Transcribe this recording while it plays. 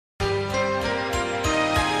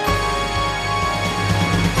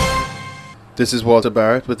This is Walter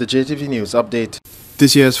Barrett with the JTV News Update.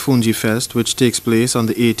 This year's Fungi Fest, which takes place on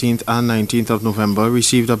the 18th and 19th of November,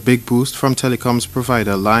 received a big boost from telecoms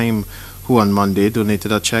provider Lime, who on Monday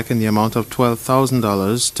donated a check in the amount of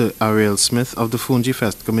 $12,000 to Ariel Smith of the Fungi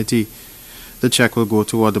Fest Committee. The check will go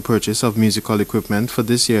toward the purchase of musical equipment for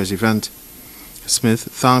this year's event. Smith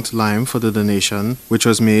thanked Lime for the donation, which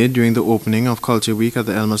was made during the opening of Culture Week at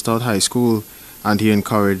the Elmerstad High School, and he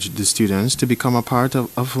encouraged the students to become a part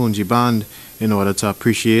of a Fungi band in order to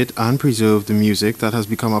appreciate and preserve the music that has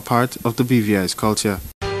become a part of the BVI's culture.